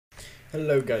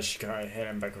Hello guys, Shikaria here.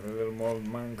 I'm back with a little more of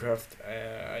Minecraft.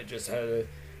 I just had a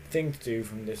thing to do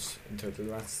from the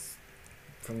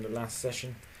last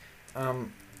session. So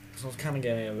I was kind of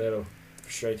getting a little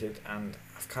frustrated, and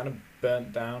I've kind of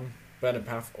burnt a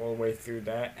path all the way through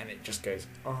there, and it just goes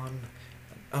on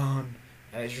and on,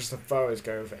 and it's just the forest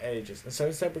going for ages. And so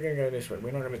instead we're gonna go this way.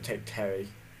 We're not gonna take Terry.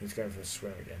 He's going for a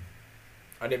swim again.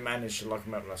 I didn't manage to lock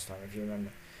him up last time, if you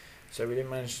remember. So we didn't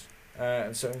manage.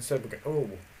 And so instead we're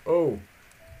going. Oh,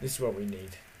 this is what we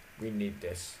need. We need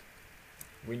this.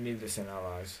 We need this in our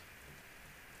lives.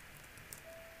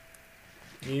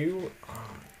 You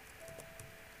are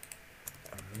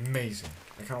amazing.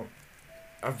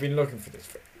 I've been looking for this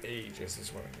for ages. This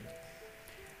is what we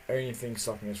need. Only thing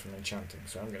stopping us from enchanting.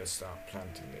 So I'm going to start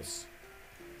planting this.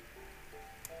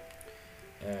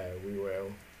 We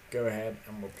will go ahead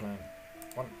and we'll plant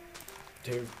 1,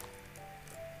 2,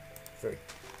 3.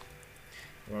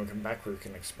 When we come back, we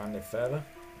can expand it further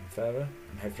and further,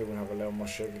 and hopefully we'll have a little more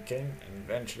sugarcane, and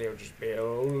eventually it'll just be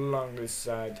all along this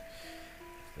side.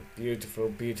 A beautiful,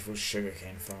 beautiful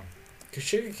sugarcane farm. Because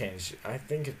sugarcane is, I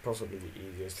think, it's possibly the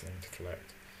easiest thing to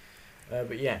collect.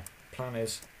 But yeah, plan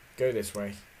is go this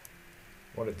way.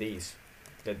 What are these?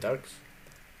 They're ducks.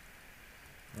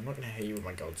 I'm not gonna hit you with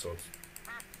my gold swords.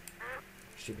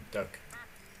 Stupid duck.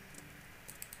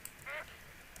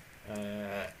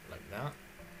 Like that.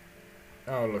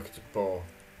 Oh, look, it's a boar.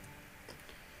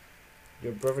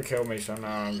 Your brother killed me, so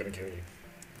now I'm gonna kill you.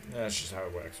 That's just how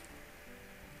it works.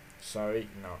 Sorry,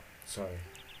 not sorry.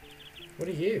 What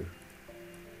are you?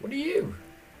 What are you?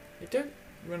 You don't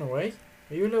run away.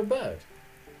 Are you a little bird?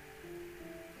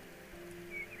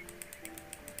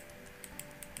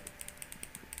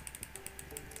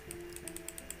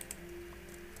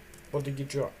 What did you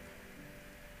drop?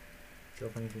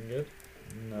 Drop anything good?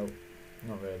 No,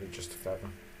 not really, just a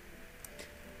feather.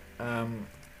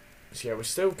 So yeah, we're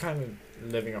still kind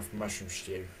of living off mushroom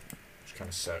stew, which kind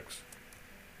of sucks.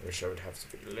 I wish I would have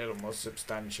to be a little more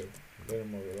substantial, a little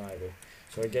more reliable.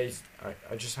 So I guess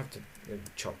I just have to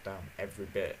chop down every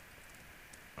bit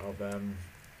of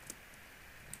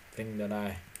thing that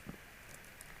I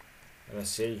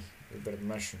see, a bit of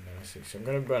mushroom that I see. So I'm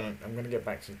gonna burn it. I'm gonna get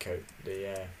back to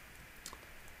the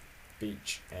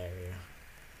beach area,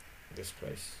 this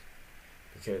place,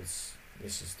 because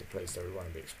this is the place that we want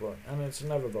to be exploring. And it's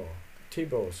another ball. 2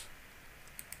 balls.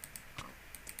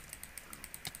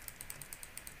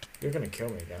 You're going to kill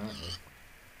me again, aren't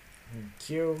you?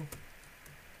 Kill.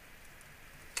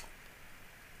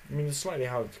 I mean, it's slightly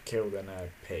harder to kill than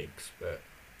pigs, but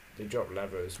they drop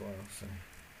leather as well, so.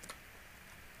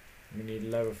 We need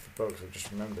leather for boats, I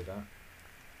just remembered that.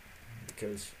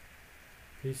 Because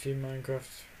PC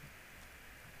Minecraft.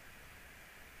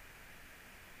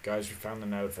 Guys, we found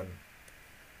an elephant.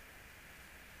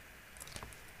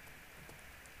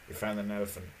 We found an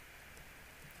elephant.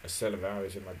 I still have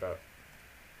arrows in my boat,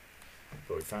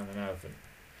 but we found an elephant.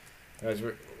 Guys,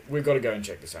 we've got to go and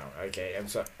check this out. Okay, I'm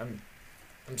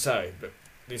sorry, but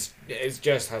it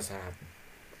just has to happen.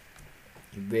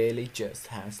 It really just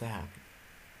has to happen.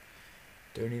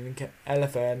 Don't even care.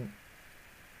 Elephant.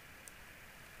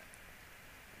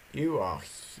 You are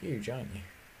huge, aren't you?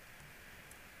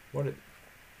 What?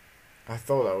 I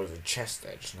thought that was a chest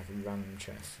edge, like a random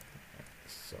chest.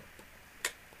 So.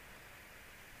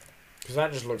 Because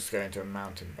that just looks to go into a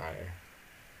mountain bio.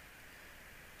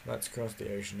 So let's cross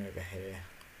the ocean over here.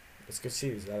 Let's go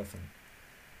see this elephant.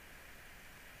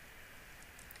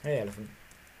 Hey elephant.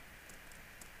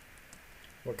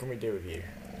 What can we do with you?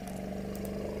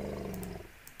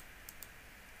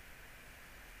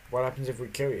 What happens if we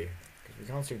kill you? Because we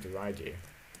can't seem to ride you.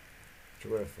 Which I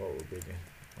would have thought would be the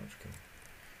logical.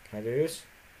 Can I do this?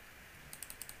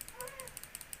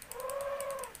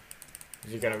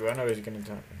 Is he going to run or is he going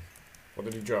to attack me? What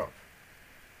did he drop?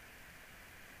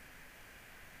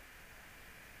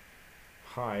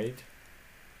 Hide.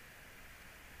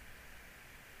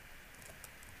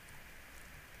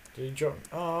 Did he drop?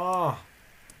 Ah!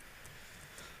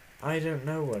 Oh, I don't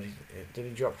know what he did. Did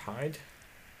he drop hide?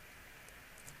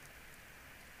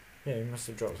 Yeah, he must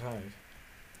have dropped hide.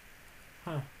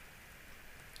 Huh.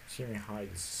 Assuming hide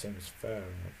is the same as fur.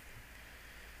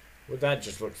 Well, that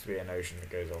just looks to be an ocean that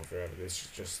goes on forever. This is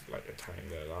just like a tiny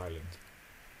little island.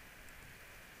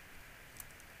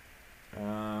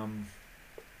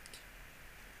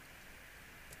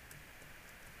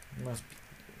 Must be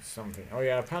something. Oh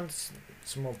yeah, I planted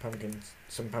some more pumpkins.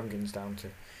 Some pumpkins down to.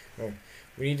 Oh,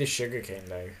 we need a sugarcane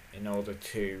though in order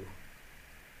to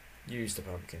use the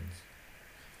pumpkins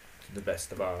to the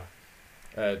best of our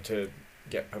to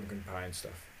get pumpkin pie and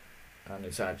stuff. And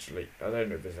it's actually, I don't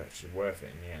know if it's actually worth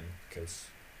it in the end, because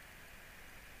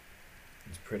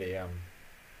It's pretty oh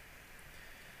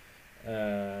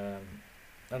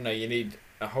no, you need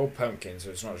a whole pumpkin, so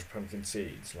it's not just pumpkin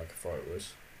seeds like I thought it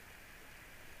was.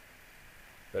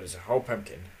 But it's a whole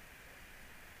pumpkin.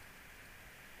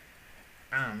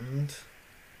 And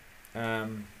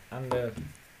and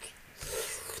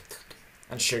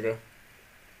sugar,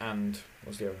 and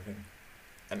what's the other thing?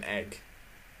 An egg.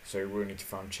 So we'll need to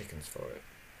farm chickens for it.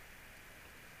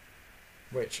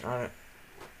 Which I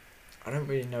don't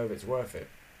really know if it's worth it.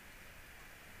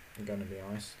 I'm gonna be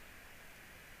honest.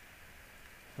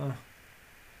 Huh.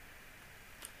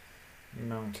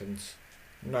 Mountains.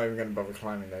 I'm not even gonna bother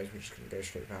climbing those. We're just gonna go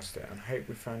straight past it and hope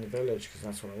we find a village, because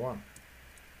that's what I want.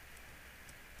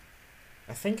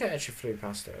 I think I actually flew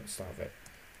past it at the start of it.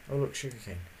 Oh look,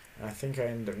 sugarcane. And I think I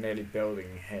ended up nearly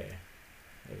building here.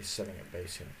 Maybe setting a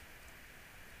base here.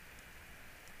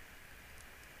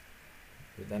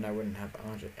 But then I wouldn't have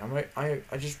RJ.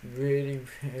 I just really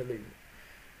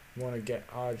want to get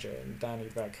RJ and Danny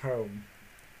back home.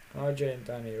 RJ and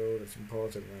Danny are all that's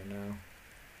important right now.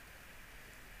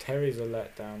 Terry's a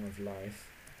letdown of life.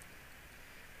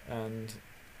 And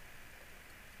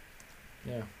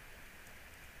yeah.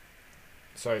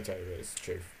 Sorry Terry, but it's the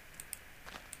truth.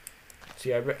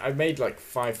 See, I made like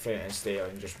 5 flint and steel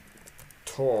and just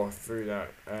tore through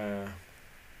that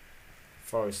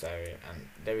forest area, and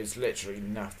there is literally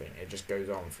nothing. It just goes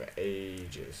on for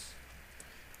ages.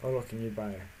 Oh look, a new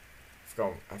biome.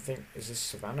 I think, is this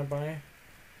Savannah biome?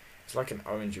 It's like an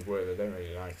orangey wood. I don't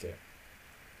really like it.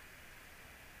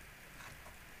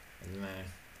 No.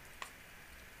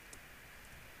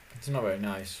 It's not very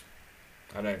nice.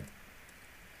 I know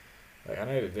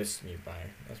that this new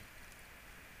biome. That's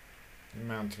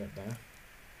mountain up there.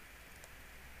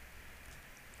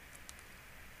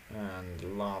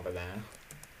 And lava there.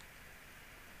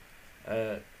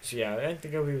 So yeah, I don't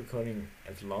think I'll be recording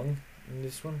as long in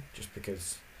this one, just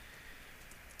because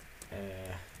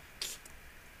I'm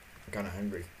kinda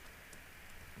hungry.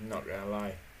 I'm not gonna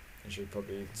lie. I should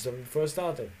probably eat something before I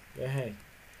started. But hey.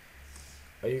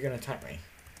 Are you gonna attack me?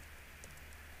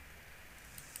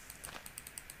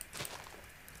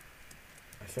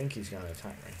 I think he's gonna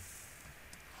attack me.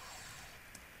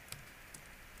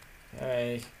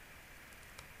 Hey.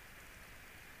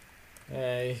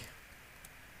 Hey.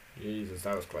 Jesus,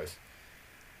 that was close.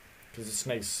 Because the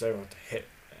snake's so hard to hit.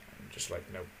 I'm just like,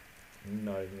 nope. I'm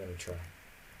not even gonna try.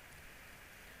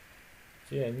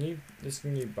 So yeah, this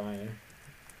new biome.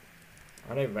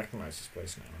 I don't recognise this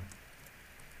place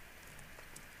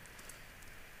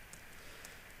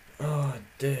now. Oh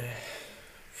dear.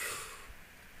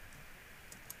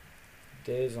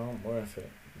 Deers aren't worth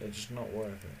it. They're just not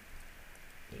worth it.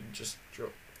 They just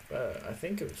drop fur. I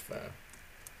think it was fur.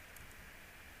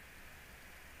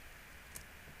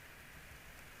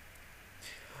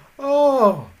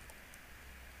 Oh!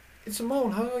 It's a mole.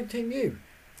 How do I tame you?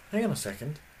 Hang on a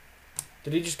second.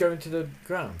 Did he just go into the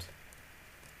ground?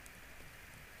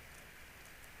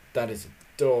 That is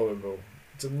adorable.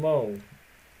 It's a mole.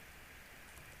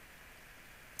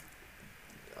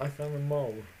 I found a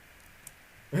mole.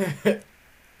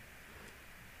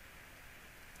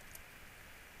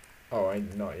 Oh, I'm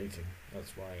not eating.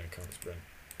 That's why I can't sprint.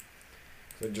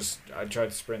 So I tried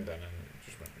to sprint then and it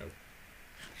just went nope.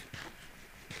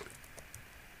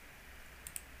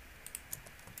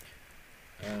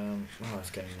 Oh,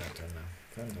 it's getting that turn now.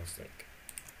 Fantastic.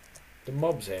 The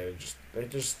mobs here they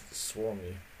just swarm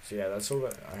you. So yeah, that's all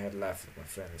that I had left of my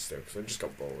flint and steel, because I just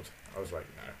got bored. I was like,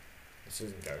 no, this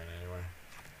isn't going anywhere.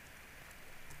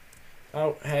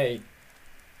 Oh, hey.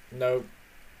 No.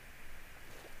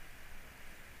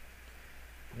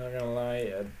 Not gonna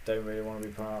lie, I don't really want to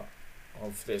be part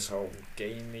of this whole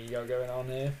game that you got going on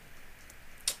here.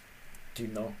 Do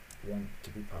not want to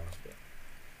be part of it.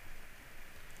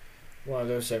 Wow,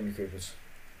 there are so many creepers.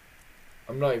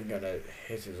 I'm not even gonna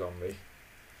hit a zombie.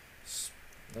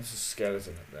 That's a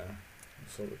skeleton up there. I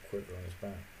saw the quiver on his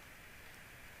back.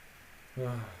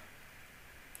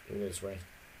 Go this way.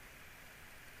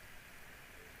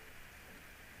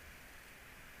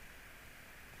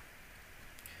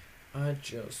 I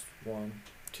just want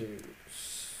to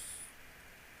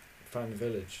find a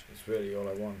village. That's really all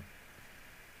I want.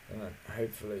 And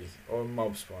hopefully, or a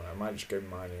mob spawn. I might just go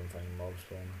mining and find a mob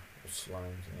spawn or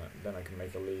slimes, and then I can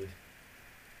make a lead.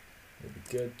 It'll be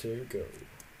good to go.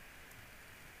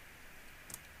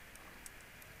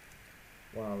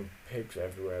 Wow, pigs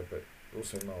everywhere, but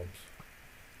also mobs.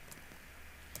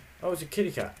 Oh, it's a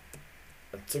kitty cat.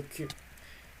 That's so cute.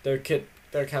 There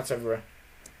are cats everywhere,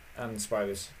 and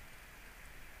spiders.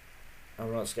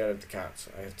 I'm not scared of the cats.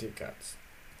 I have 2 cats.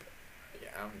 But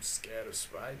yeah, I'm scared of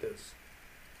spiders.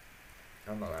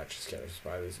 I'm not actually scared of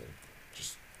spiders.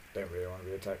 just don't really want to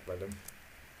be attacked by them.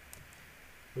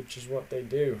 Which is what they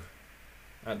do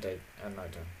at night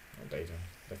time. Not daytime.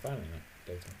 They're fine in it.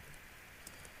 Daytime.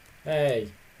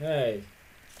 Hey! Hey!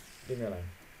 Leave me alone.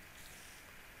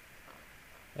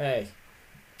 Hey!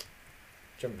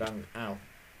 Jump down. Ow.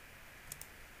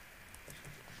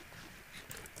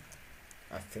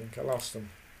 I think I lost them.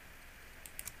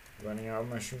 Running out of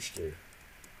mushroom stew.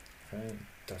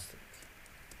 Fantastic.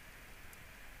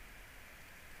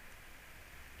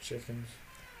 Chickens.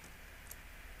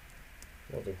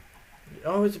 What the?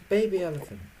 Oh, it's a baby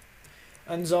elephant.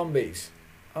 And zombies.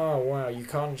 Oh wow, you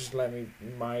can't just let me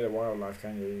buy the wildlife,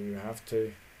 can you? You have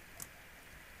to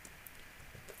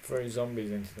throw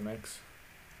zombies into the mix.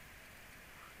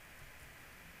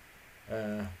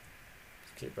 Let's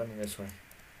keep running this way.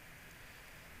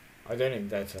 I don't even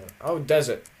dare to. Oh,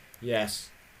 desert. Yes.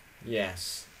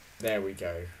 Yes. There we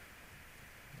go.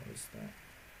 What is that?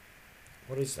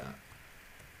 What is that?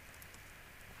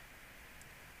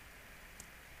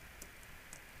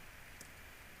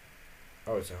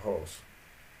 Oh, it's a horse.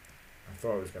 I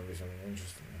thought it was going to be something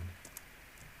interesting then.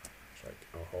 It's like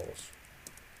a horse.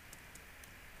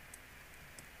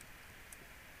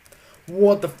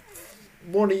 What the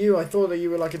what are you? I thought that you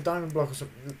were like a diamond block or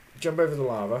something. Jump over the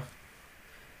lava.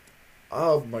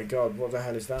 Oh my god, what the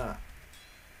hell is that?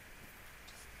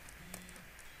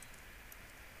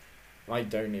 I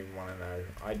don't even want to know.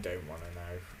 I don't want to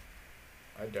know.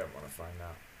 I don't want to find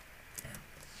out.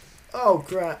 Oh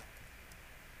crap.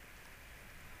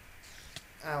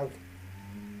 Ow.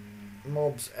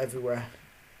 Mobs everywhere.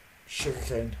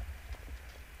 Sugarcane.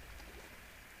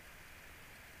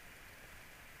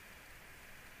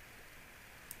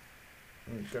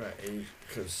 I'm gonna eat,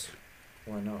 because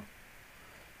why not?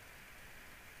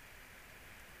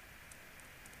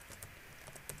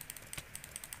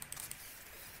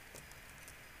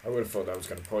 I would have thought that was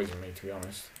going to poison me, to be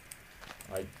honest.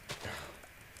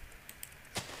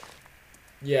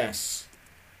 Yes.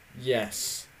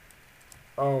 Yes.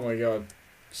 Oh my god.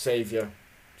 Saviour.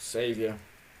 Saviour.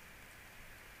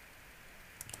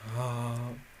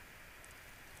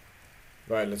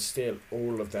 Right, let's steal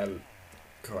all of their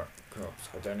crops.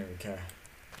 I don't even care.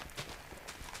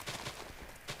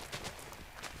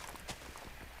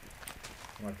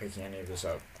 Am I picking any of this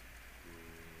up?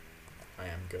 I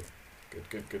am. Good.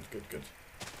 Good.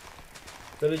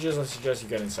 Villagers, I suggest you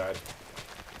get inside.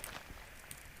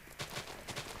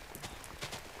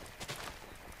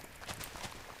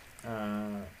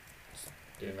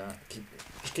 Do that.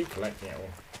 Just keep collecting it all.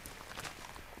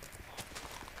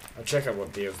 I'll check out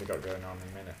what deals they got going on in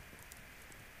a minute.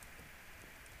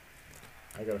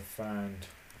 I gotta find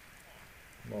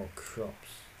more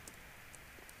crops.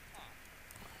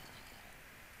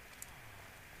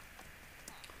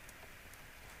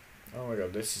 Oh my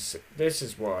god, this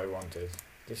is what I wanted.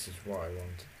 This is what I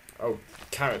wanted. Oh,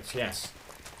 carrots, yes.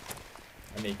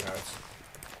 I need carrots.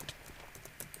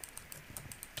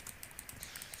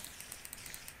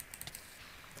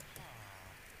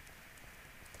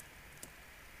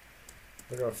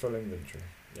 I got a full inventory,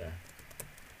 yeah.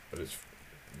 But it's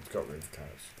got room for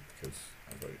carrots because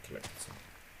I've already collected some.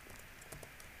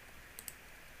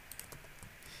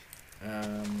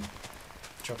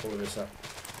 Chop all of this up.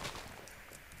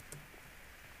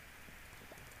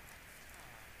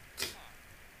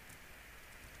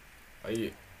 Are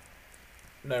you?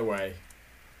 No way.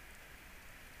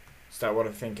 Is that what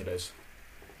I think it is?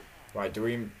 Right,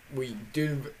 we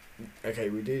do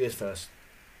this first.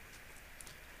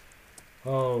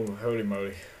 Oh, holy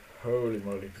moly. Holy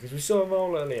moly. Because we saw a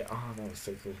mole earlier. Oh, that was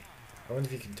so cool. I wonder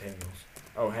if you can tame those.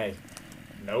 Oh, hey.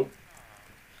 Nope.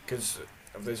 Because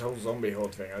of this whole zombie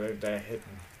horde thing, I don't dare hit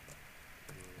them.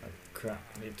 Oh, crap.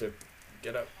 I need to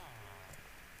get up.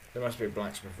 There must be a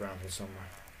blacksmith around here somewhere.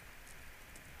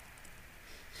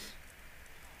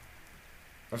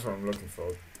 That's what I'm looking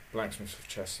for. Blacksmiths with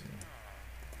chests in them.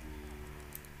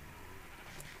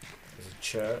 There's a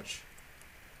church.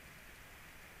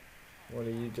 What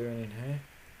are you doing in here?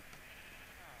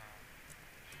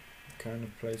 What kind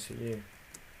of place are you?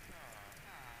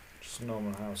 Just a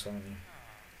normal house, aren't you?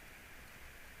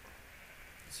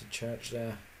 There's a church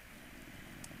there.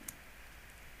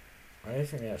 I don't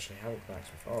think they actually have a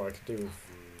blacksmith. Oh, I could do with...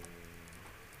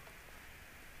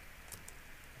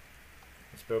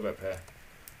 Let's build up here.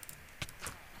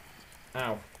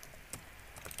 Ow.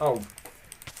 Oh.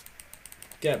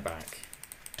 Get back.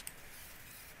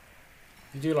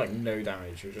 You do like no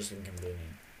damage, you're just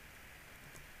inconvenient.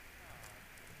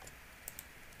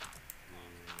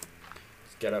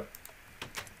 Let's get up.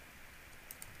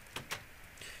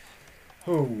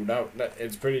 Oh, no,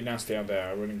 it's pretty nasty out there.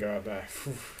 I wouldn't go out there.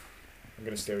 I'm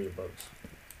gonna steal your boats.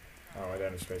 Oh, I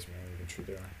don't have space in my inventory,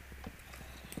 do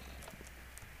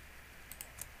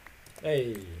I?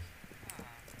 Hey!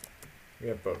 We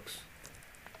have books.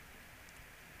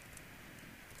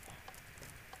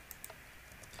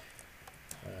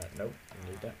 Nope, I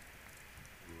need that.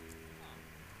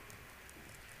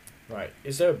 Right,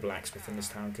 is there a blacksmith in this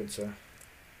town, good sir?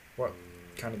 What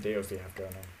kind of deals do you have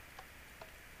going on?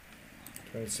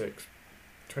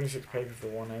 26 paper for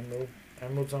 1 emerald?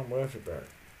 Emeralds aren't worth it, bro.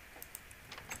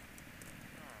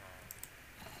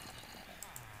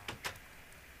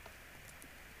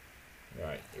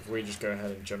 Right, if we just go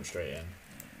ahead and jump straight in.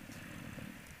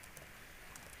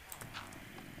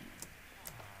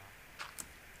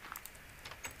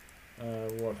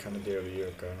 What kind of deal do you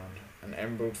have going on? An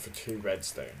emerald for 2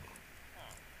 redstone.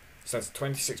 So that's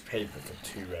 26 paper for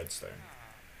 2 redstone.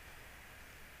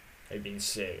 Are you being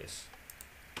serious?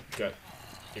 Good.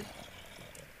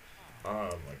 Oh my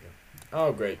god.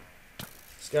 Oh great.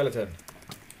 Skeleton.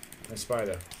 A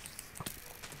spider.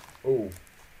 Ooh.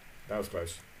 That was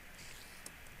close.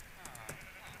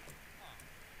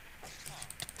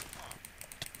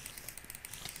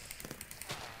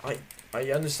 I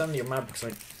understand you're mad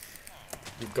because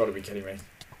you've got to be kidding me.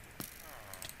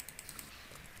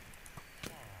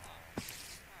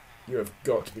 You have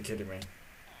got to be kidding me.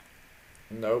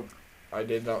 Nope. I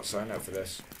did not sign up for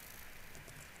this.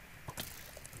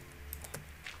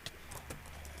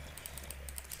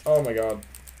 Oh my god.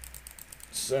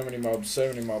 So many mobs, so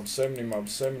many mobs, so many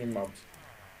mobs, so many mobs.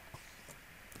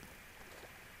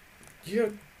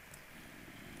 You're...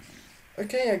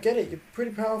 Okay, I get it. You're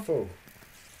pretty powerful.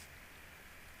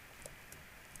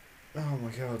 Oh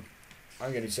my god.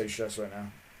 I'm getting so stressed right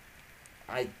now.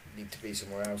 I need to be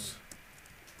somewhere else.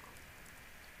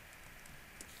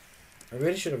 I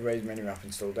really should have raised minimap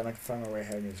installed, then I can find my way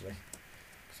home easily.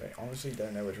 So I honestly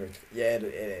don't know which way to go. Yeah, it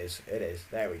is. It is.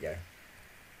 There we go.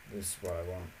 This is what I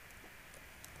want.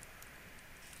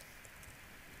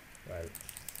 Right.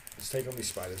 Let's take on these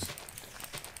spiders.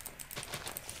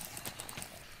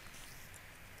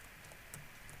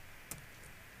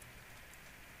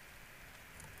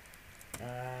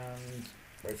 And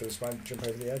wait for the spider to jump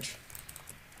over the edge.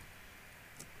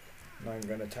 Now I'm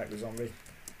going to attack the zombie.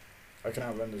 I can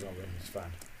outrun the zombie, it's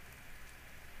fine.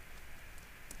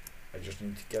 I just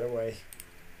need to get away.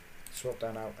 Swap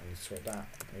that out, I need to swap that.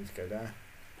 I need to go there.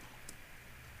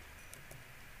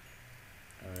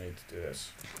 And I need to do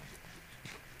this.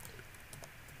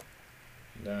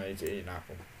 Then I need to eat an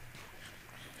apple.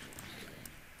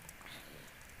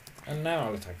 And now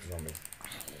I'll attack the zombie.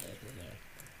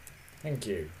 Thank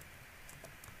you.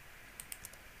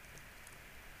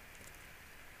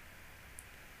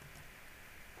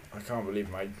 I can't believe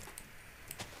it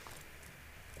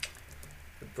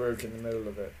broke in the middle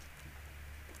of it.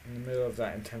 In the middle of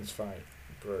that intense fight,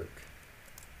 it broke.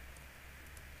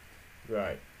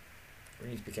 Right. We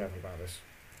need to be careful about this.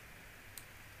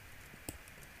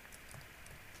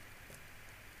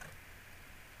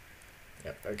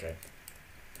 Yep, okay.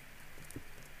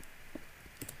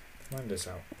 Find this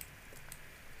out.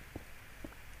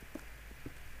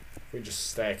 If we just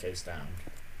staircase down.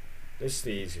 This is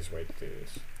the easiest way to do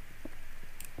this.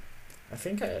 I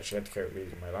think I actually had to cope with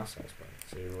these in my last Let's Play,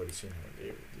 so you've already seen how I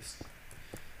deal with this.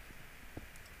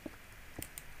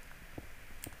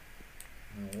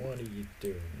 Now what are you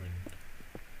doing?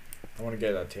 I want to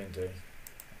get that TNT.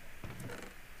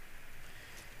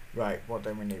 Right, what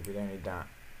don't we need? We don't need that.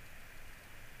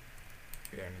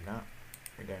 We don't need that.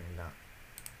 We don't need that.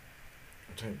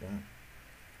 I'll take that.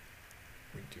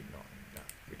 We do not need that.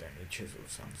 We don't need chisel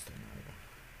sandstone either.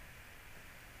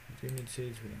 We do need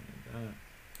seeds, we don't need that.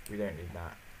 We don't need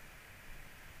that.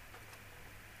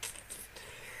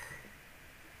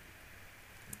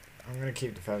 I'm going to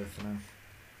keep the feather for now.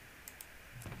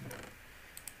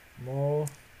 More.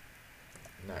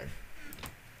 No.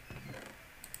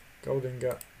 Gold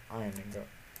ingot. Iron ingot.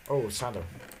 Oh, saddle.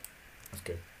 That's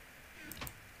good.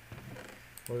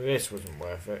 Well, this wasn't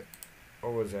worth it.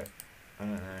 Or was it? I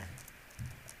don't know.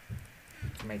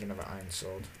 To make another iron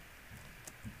sword.